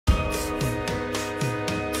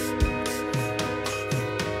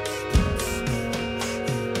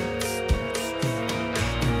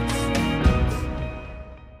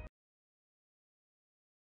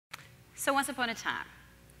So once upon a time,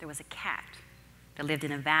 there was a cat that lived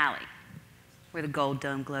in a valley where the gold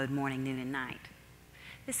dome glowed morning, noon, and night.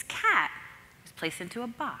 This cat was placed into a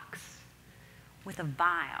box with a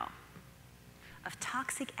vial of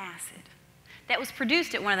toxic acid that was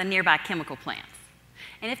produced at one of the nearby chemical plants.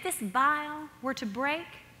 And if this vial were to break,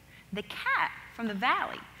 the cat from the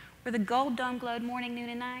valley where the gold dome glowed morning, noon,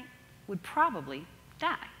 and night would probably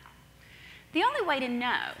die. The only way to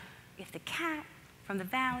know if the cat from the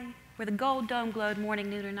valley where the gold dome glowed morning,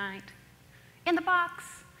 noon, or night, in the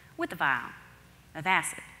box with the vial of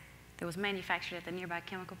acid that was manufactured at the nearby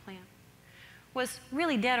chemical plant, was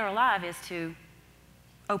really dead or alive is to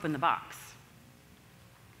open the box.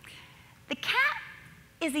 The cat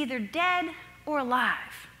is either dead or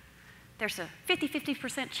alive. There's a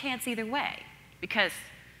 50-50% chance either way, because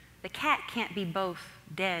the cat can't be both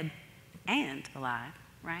dead and alive,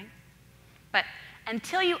 right? But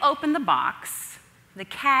until you open the box, the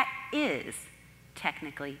cat is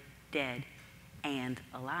technically dead and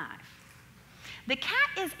alive. The cat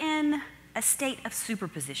is in a state of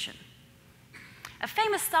superposition. A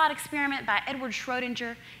famous thought experiment by Edward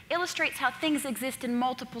Schrödinger illustrates how things exist in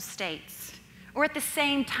multiple states, or at the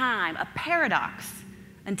same time, a paradox,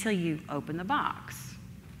 until you open the box.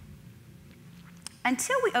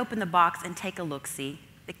 Until we open the box and take a look-see,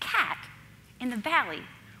 the cat in the valley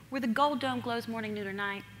where the gold dome glows morning, noon, or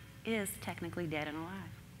night is technically dead and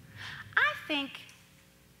alive. I think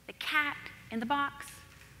the cat in the box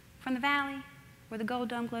from the valley where the gold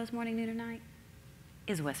dome glows morning, noon, or night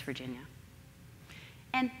is West Virginia.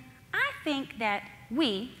 And I think that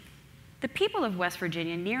we, the people of West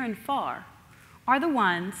Virginia, near and far, are the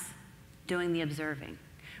ones doing the observing.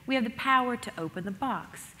 We have the power to open the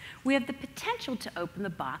box. We have the potential to open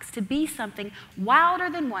the box to be something wilder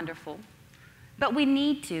than wonderful, but we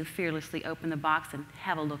need to fearlessly open the box and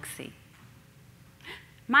have a look-see.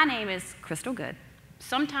 My name is Crystal Good,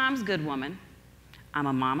 sometimes Good Woman. I'm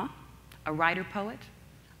a mama, a writer-poet,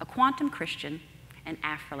 a quantum Christian, and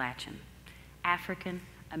Affrilachian,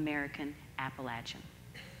 African-American Appalachian.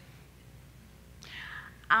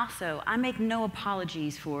 Also, I make no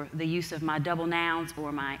apologies for the use of my double nouns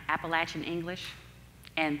or my Appalachian English,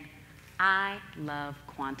 and I love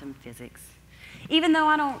quantum physics. Even though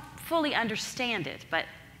I don't fully understand it, but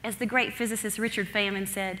as the great physicist Richard Feynman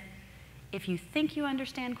said, if you think you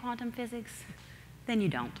understand quantum physics, then you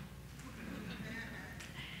don't.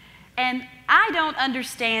 And I don't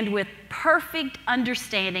understand with perfect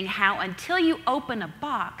understanding how until you open a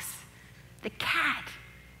box, the cat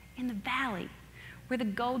in the valley where the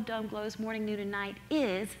gold dome glows morning, noon, and night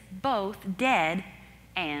is both dead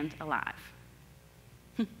and alive.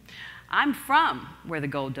 I'm from where the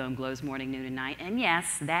gold dome glows morning, noon, and night, and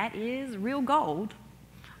yes, that is real gold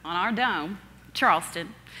on our dome,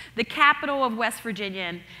 Charleston, the capital of West Virginia.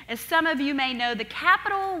 And as some of you may know, the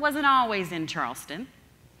capital wasn't always in Charleston.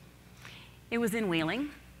 It was in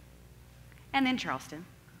Wheeling, and then Charleston,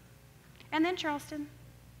 and then Charleston,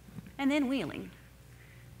 and then Wheeling,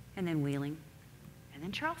 and then Wheeling, and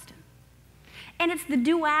then Charleston. And it's the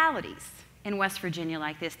dualities in West Virginia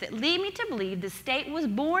like this that lead me to believe the state was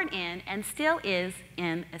born in and still is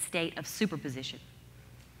in a state of superposition,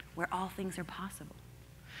 where all things are possible.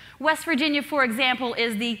 West Virginia, for example,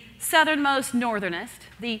 is the southernmost northernest,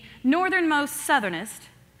 the northernmost southernest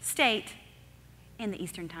state in the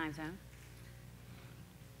Eastern Time Zone.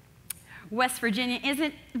 West Virginia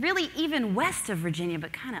isn't really even west of Virginia,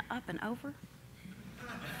 but kind of up and over.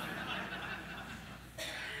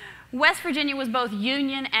 West Virginia was both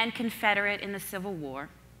Union and Confederate in the Civil War.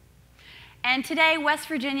 And today, West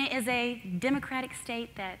Virginia is a Democratic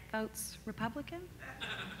state that votes Republican.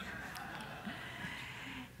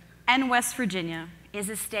 And West Virginia is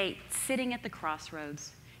a state sitting at the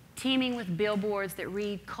crossroads, teeming with billboards that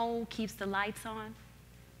read, "Coal keeps the lights on."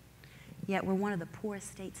 Yet we're one of the poorest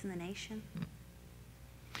states in the nation.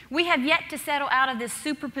 We have yet to settle out of this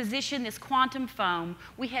superposition, this quantum foam.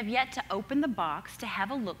 We have yet to open the box to have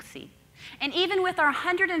a look-see. And even with our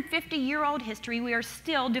 150-year-old history, we are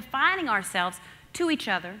still defining ourselves to each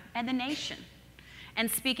other and the nation. And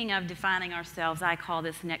speaking of defining ourselves, I call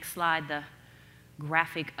this next slide the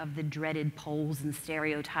graphic of the dreaded poles and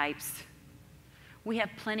stereotypes. We have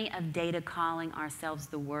plenty of data calling ourselves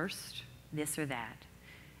the worst, this or that,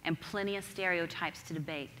 and plenty of stereotypes to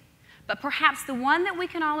debate. But perhaps the one that we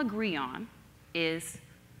can all agree on is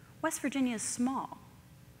West Virginia is small.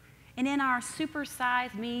 And in our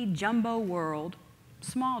super-size me jumbo world,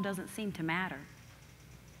 small doesn't seem to matter.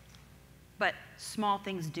 But small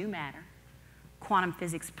things do matter. Quantum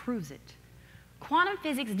physics proves it. Quantum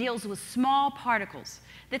physics deals with small particles,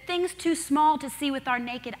 the things too small to see with our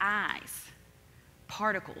naked eyes.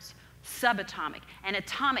 Particles, subatomic, and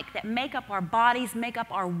atomic that make up our bodies, make up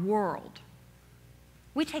our world.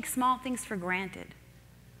 We take small things for granted,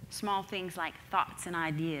 small things like thoughts and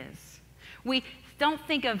ideas. We don't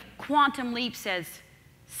think of quantum leaps as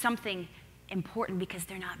something important because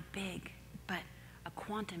they're not big, but a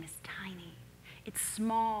quantum is tiny. It's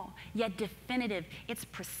small, yet definitive. It's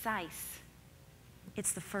precise.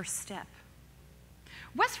 It's the first step.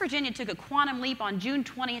 West Virginia took a quantum leap on June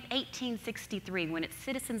 20th, 1863, when its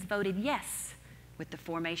citizens voted yes with the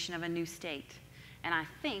formation of a new state. And I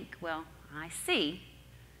think, well, I see,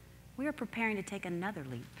 we are preparing to take another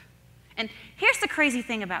leap. And here's the crazy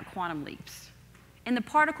thing about quantum leaps. In the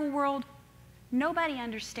particle world, nobody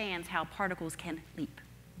understands how particles can leap.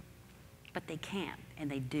 But they can, and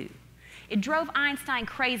they do. It drove Einstein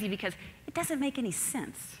crazy because it doesn't make any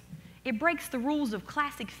sense. It breaks the rules of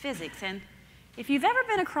classic physics, and if you've ever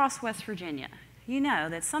been across West Virginia, you know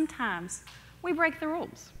that sometimes we break the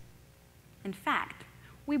rules. In fact,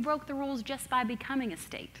 we broke the rules just by becoming a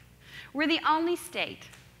state. We're the only state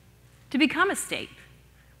to become a state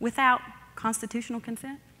without constitutional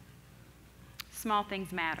consent. Small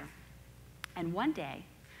things matter. And one day,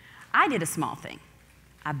 I did a small thing.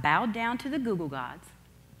 I bowed down to the Google gods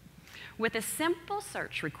with a simple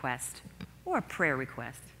search request or a prayer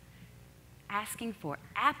request asking for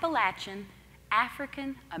Appalachian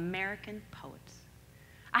African American poets.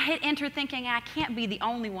 I hit enter thinking I can't be the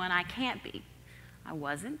only one I can't be. I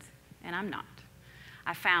wasn't, and I'm not.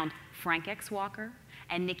 I found Frank X. Walker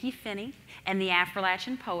and Nikki Finney and the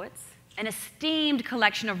Affrilachian poets, an esteemed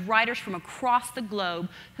collection of writers from across the globe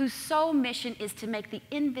whose sole mission is to make the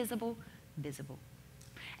invisible visible.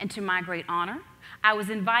 And to my great honor, I was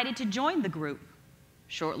invited to join the group.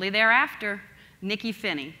 Shortly thereafter, Nikki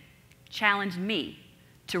Finney challenged me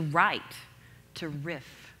to write, to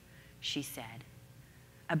riff, she said,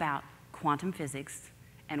 about quantum physics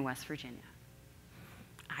and West Virginia.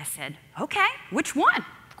 I said, okay, which one?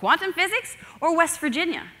 Quantum physics or West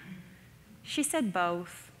Virginia? She said,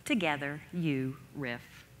 both, together, you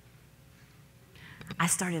riff. I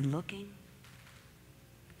started looking,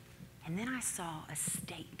 and then I saw a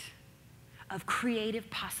state of creative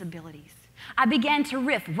possibilities. I began to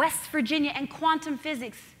riff West Virginia and quantum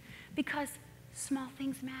physics because small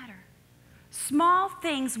things matter. Small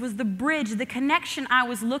things was the bridge, the connection I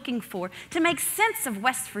was looking for to make sense of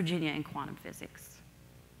West Virginia and quantum physics.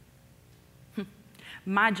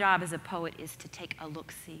 My job as a poet is to take a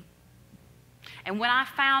look-see. And when I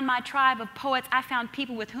found my tribe of poets, I found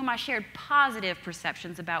people with whom I shared positive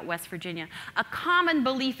perceptions about West Virginia, a common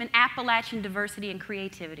belief in Appalachian diversity and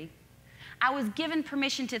creativity. I was given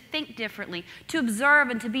permission to think differently, to observe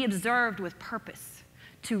and to be observed with purpose,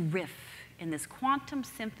 to riff in this quantum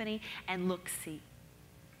symphony and look-see.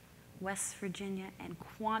 West Virginia and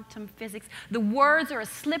quantum physics. The words are as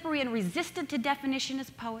slippery and resistant to definition as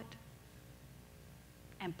poet.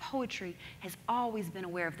 And poetry has always been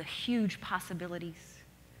aware of the huge possibilities.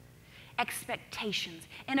 Expectations.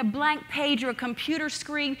 In a blank page or a computer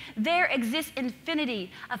screen, there exists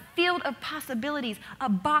infinity, a field of possibilities, a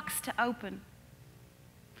box to open.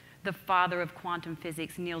 The father of quantum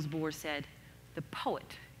physics, Niels Bohr, said, the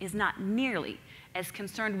poet is not nearly as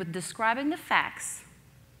concerned with describing the facts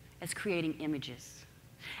as creating images.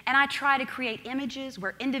 And I try to create images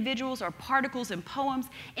where individuals are particles and poems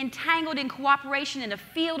entangled in cooperation in a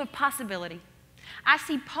field of possibility. I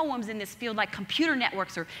see poems in this field like computer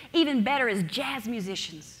networks, or even better as jazz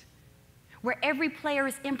musicians, where every player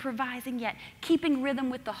is improvising yet keeping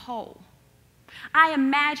rhythm with the whole. I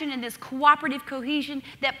imagine in this cooperative cohesion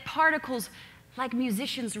that particles like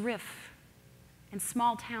musicians riff and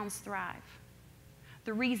small towns thrive.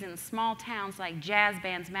 The reason small towns like jazz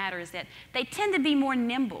bands matter is that they tend to be more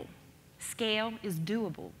nimble. Scale is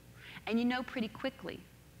doable. And you know pretty quickly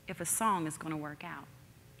if a song is going to work out.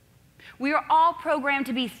 We are all programmed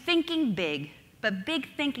to be thinking big, but big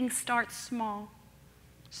thinking starts small.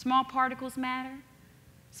 Small particles matter,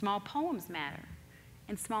 small poems matter,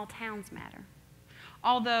 and small towns matter.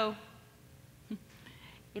 Although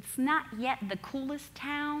it's not yet the coolest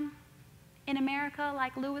town in America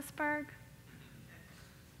like Lewisburg,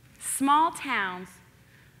 small towns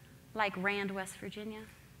like Rand, West Virginia,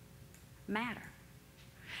 matter.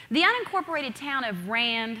 The unincorporated town of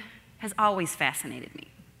Rand has always fascinated me.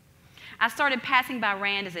 I started passing by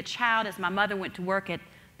Rand as a child as my mother went to work at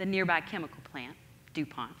the nearby chemical plant,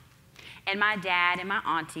 DuPont. And my dad and my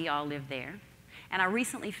auntie all lived there. And I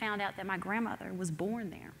recently found out that my grandmother was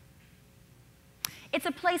born there. It's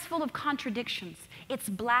a place full of contradictions. It's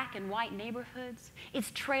black and white neighborhoods.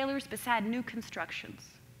 It's trailers beside new constructions.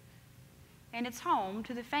 And it's home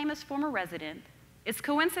to the famous former resident, its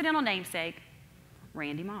coincidental namesake,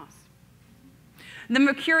 Randy Moss. the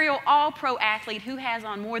mercurial all-pro athlete who has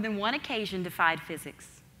on more than one occasion defied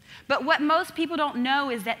physics. But what most people don't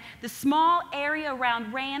know is that the small area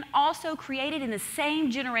around Rand also created in the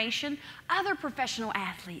same generation other professional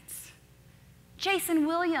athletes. Jason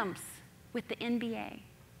Williams with the NBA,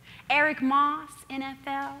 Eric Moss,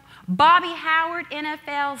 NFL, Bobby Howard,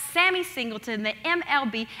 NFL, Sammy Singleton, the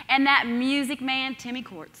MLB, and that music man, Timmy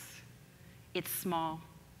Courts. It's small.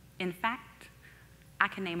 In fact, I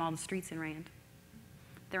can name all the streets in Rand.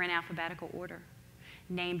 They're in alphabetical order,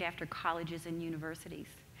 named after colleges and universities.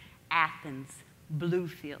 Athens,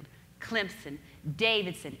 Bluefield, Clemson,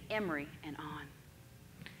 Davidson, Emory, and on.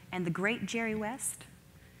 And the great Jerry West,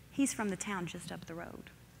 he's from the town just up the road.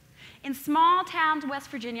 In small towns, West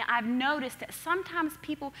Virginia, I've noticed that sometimes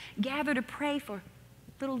people gather to pray for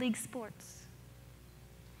Little League sports.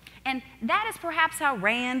 And that is perhaps how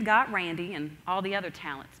Rand got Randy and all the other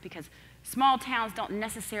talents, because small towns don't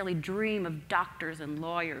necessarily dream of doctors and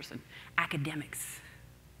lawyers and academics.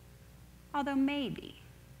 Although maybe,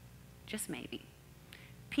 just maybe,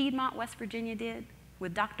 Piedmont, West Virginia did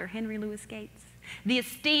with Dr. Henry Louis Gates, the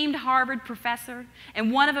esteemed Harvard professor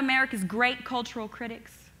and one of America's great cultural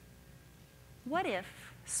critics. What if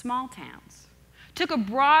small towns took a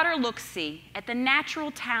broader look-see at the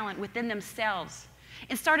natural talent within themselves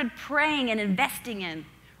and started praying and investing in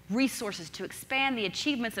resources to expand the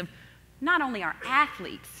achievements of not only our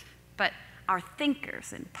athletes, but our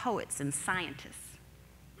thinkers and poets and scientists?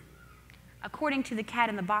 According to the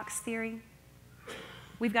cat-in-the-box theory,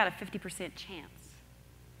 we've got a 50% chance.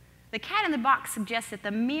 The cat-in-the-box suggests that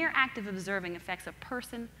the mere act of observing affects a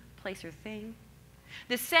person, place, or thing.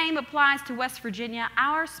 The same applies to West Virginia.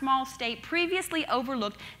 Our small state, previously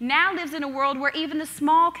overlooked, now lives in a world where even the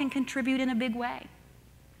small can contribute in a big way.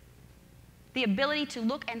 The ability to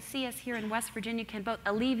look and see us here in West Virginia can both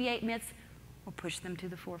alleviate myths or push them to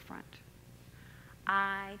the forefront.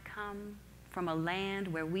 I come from a land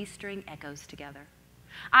where we string echoes together.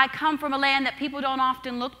 I come from a land that people don't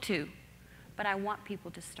often look to, but I want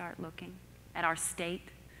people to start looking at our state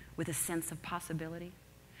with a sense of possibility.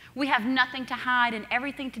 We have nothing to hide and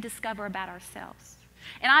everything to discover about ourselves.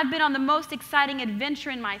 And I've been on the most exciting adventure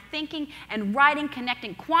in my thinking and writing,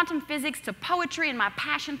 connecting quantum physics to poetry and my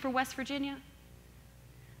passion for West Virginia.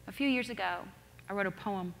 A few years ago, I wrote a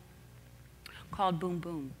poem called Boom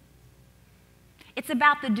Boom. It's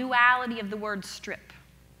about the duality of the word strip.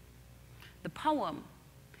 The poem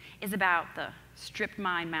is about the strip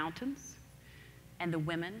mine mountains and the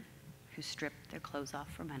women who strip their clothes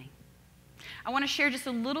off for money. I want to share just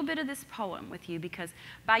a little bit of this poem with you because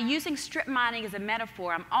by using strip mining as a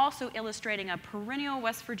metaphor, I'm also illustrating a perennial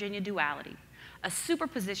West Virginia duality, a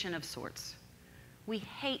superposition of sorts. We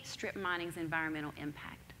hate strip mining's environmental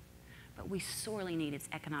impact, but we sorely need its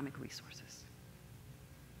economic resources.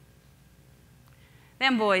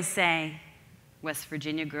 Them boys say West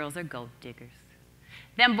Virginia girls are gold diggers.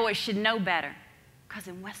 Them boys should know better, because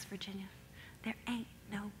in West Virginia, there ain't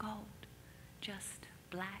no gold, just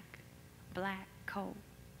black coal.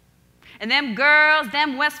 And them girls,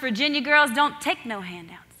 them West Virginia girls don't take no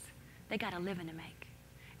handouts. They got a living to make,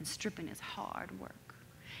 and stripping is hard work.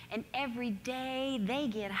 And every day they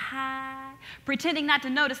get high, pretending not to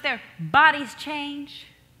notice their bodies change.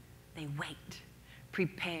 They wait,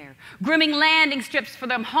 prepare, grooming landing strips for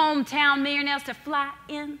them hometown millionaires to fly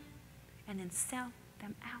in and then sell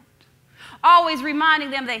them out. Always reminding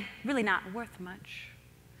them they really not worth much.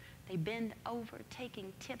 They bend over,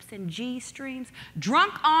 taking tips in G-streams,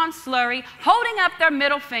 drunk on slurry, holding up their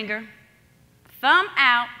middle finger, thumb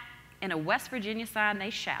out, in a West Virginia sign they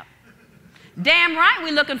shout. Damn right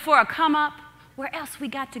we looking for a come up. Where else we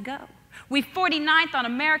got to go? We 49th on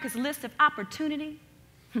America's list of opportunity.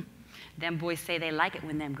 Them boys say they like it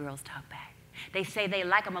when them girls talk back. They say they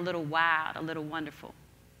like them a little wild, a little wonderful.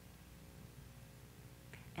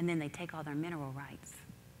 And then they take all their mineral rights.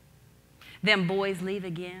 Them boys leave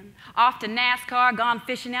again, off to NASCAR, gone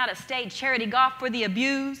fishing out at state charity golf for the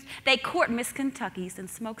abused. They court Miss Kentuckys and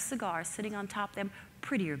smoke cigars sitting on top of them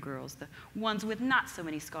prettier girls, the ones with not so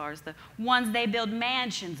many scars, the ones they build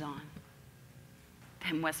mansions on.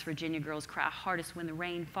 Them West Virginia girls cry hardest when the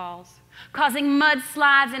rain falls, causing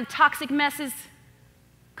mudslides and toxic messes,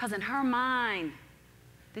 because in her mind,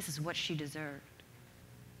 this is what she deserved.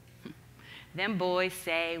 Them boys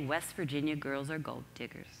say West Virginia girls are gold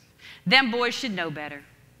diggers. Them boys should know better,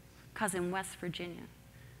 because in West Virginia,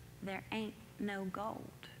 there ain't no gold,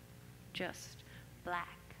 just black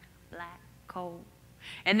coal.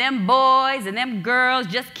 And them boys and them girls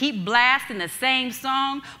just keep blasting the same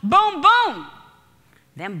song, boom, boom.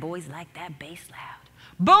 Them boys like that bass loud,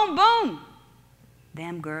 boom, boom.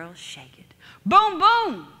 Them girls shake it, boom,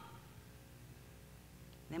 boom.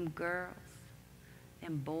 them girls,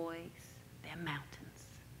 them boys, them mountains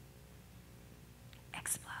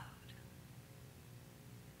explode.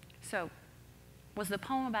 So, was the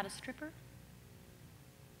poem about a stripper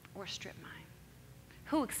or a strip mine?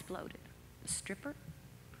 Who exploded? The stripper?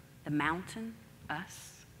 The mountain?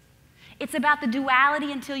 Us? It's about the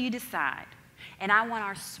duality until you decide. And I want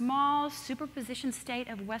our small superposition state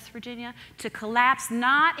of West Virginia to collapse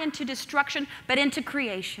not into destruction, but into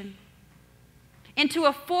creation, into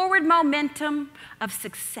a forward momentum of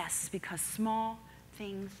success, because small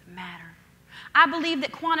things matter. I believe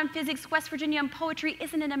that quantum physics, West Virginia, and poetry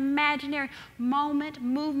isn't an imaginary moment,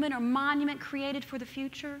 movement, or monument created for the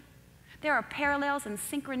future. There are parallels and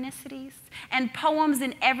synchronicities and poems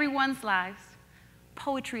in everyone's lives.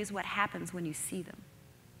 Poetry is what happens when you see them.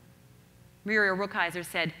 Muriel Rukeyser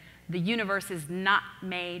said, "The universe is not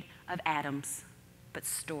made of atoms, but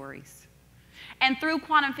stories." And through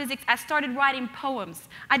quantum physics, I started writing poems.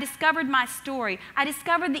 I discovered my story. I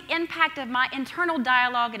discovered the impact of my internal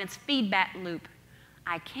dialogue and its feedback loop.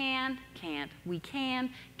 I can, can't. We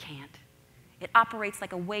can, can't. It operates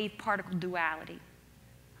like a wave-particle duality.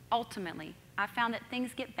 Ultimately, I found that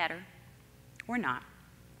things get better or not,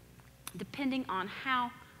 depending on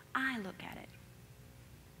how I look at it.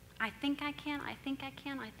 I think I can, I think I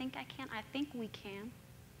can, I think I can, I think we can.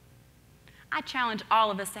 I challenge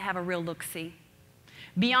all of us to have a real look-see.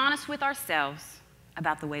 Be honest with ourselves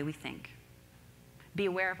about the way we think. Be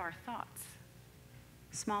aware of our thoughts.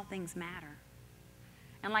 Small things matter.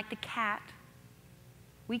 And like the cat,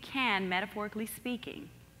 we can, metaphorically speaking,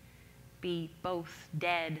 be both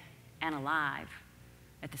dead and alive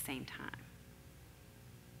at the same time.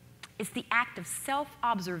 It's the act of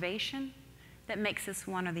self-observation that makes us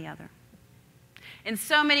one or the other. And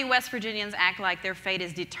so many West Virginians act like their fate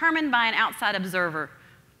is determined by an outside observer.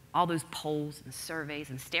 All those polls and surveys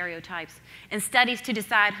and stereotypes and studies to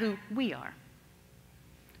decide who we are.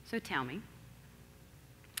 So tell me,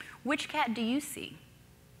 which cat do you see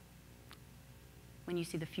when you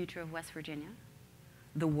see the future of West Virginia,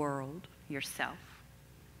 the world, yourself?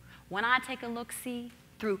 When I take a look-see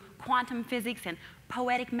through quantum physics and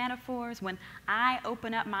poetic metaphors, when I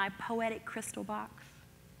open up my poetic crystal box,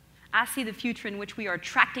 I see the future in which we are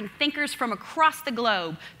attracting thinkers from across the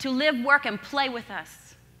globe to live, work, and play with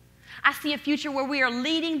us. I see a future where we are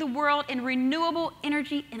leading the world in renewable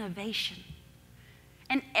energy innovation.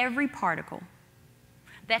 And every particle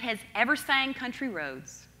that has ever sang Country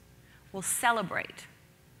Roads will celebrate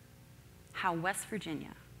how West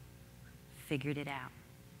Virginia figured it out.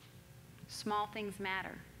 Small things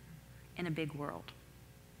matter in a big world.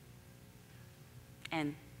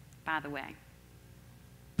 And by the way,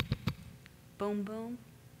 Boom Boom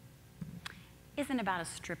isn't about a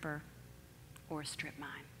stripper or a strip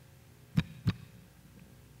mine.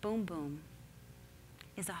 Boom Boom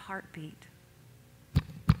is a heartbeat.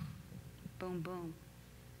 Boom Boom.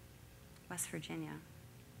 West Virginia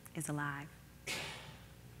is alive.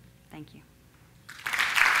 Thank you.